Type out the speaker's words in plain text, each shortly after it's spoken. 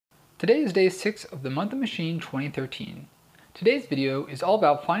Today is day 6 of the month of Maschine 2013. Today's video is all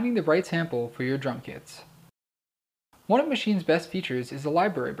about finding the right sample for your drum kits. One of Maschine's best features is the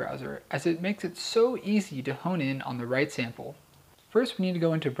library browser, as it makes it so easy to hone in on the right sample. First, we need to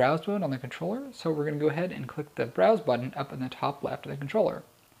go into browse mode on the controller, so we're going to go ahead and click the browse button up in the top left of the controller.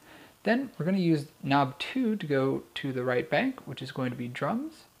 Then we're going to use knob 2 to go to the right bank, which is going to be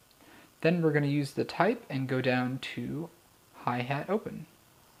drums. Then we're going to use the type and go down to hi-hat open.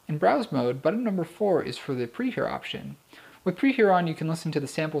 In browse mode, button number 4 is for the Prehear option. With Prehear on, you can listen to the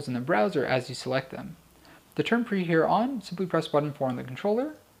samples in the browser as you select them. To turn Prehear on, simply press button 4 on the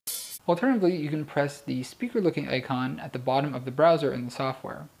controller. Alternatively, you can press the speaker-looking icon at the bottom of the browser in the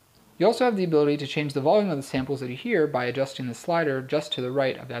software. You also have the ability to change the volume of the samples that you hear by adjusting the slider just to the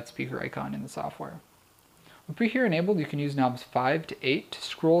right of that speaker icon in the software. With Prehear enabled, you can use knobs 5 to 8 to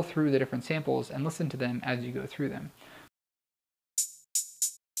scroll through the different samples and listen to them as you go through them.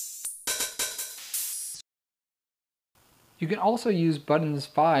 You can also use buttons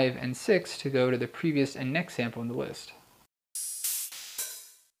 5 and 6 to go to the previous and next sample in the list.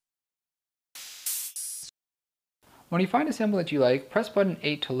 When you find a sample that you like, press button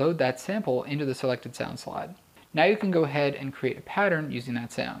 8 to load that sample into the selected sound slot. Now you can go ahead and create a pattern using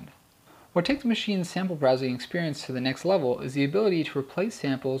that sound. What takes Maschine's sample browsing experience to the next level is the ability to replace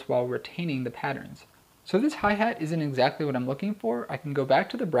samples while retaining the patterns. So if this hi-hat isn't exactly what I'm looking for, I can go back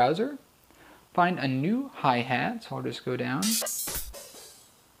to the browser, find a new hi-hat, so I'll just go down,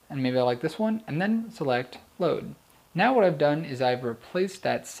 and maybe I like this one, and then select load. Now what I've done is I've replaced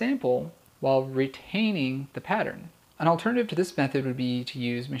that sample while retaining the pattern. An alternative to this method would be to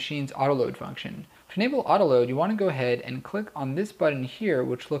use Maschine's autoload function. To enable autoload, you want to go ahead and click on this button here,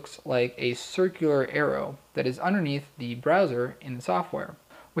 which looks like a circular arrow that is underneath the browser in the software.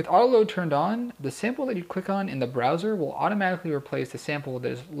 With autoload turned on, the sample that you click on in the browser will automatically replace the sample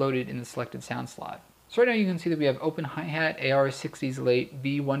that is loaded in the selected sound slot. So right now you can see that we have open hi-hat AR60's late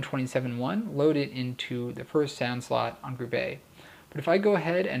V1271 loaded into the first sound slot on group A. But if I go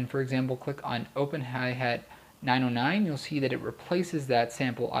ahead and, for example, click on open hi-hat 909, you'll see that it replaces that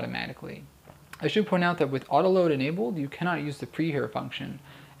sample automatically. I should point out that with autoload enabled, you cannot use the Prehear function.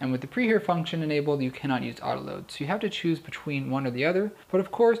 And with the Prehear function enabled, you cannot use autoload. So you have to choose between one or the other, but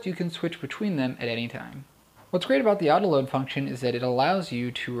of course you can switch between them at any time. What's great about the autoload function is that it allows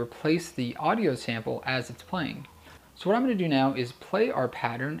you to replace the audio sample as it's playing. So what I'm going to do now is play our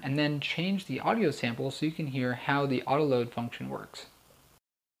pattern and then change the audio sample so you can hear how the autoload function works.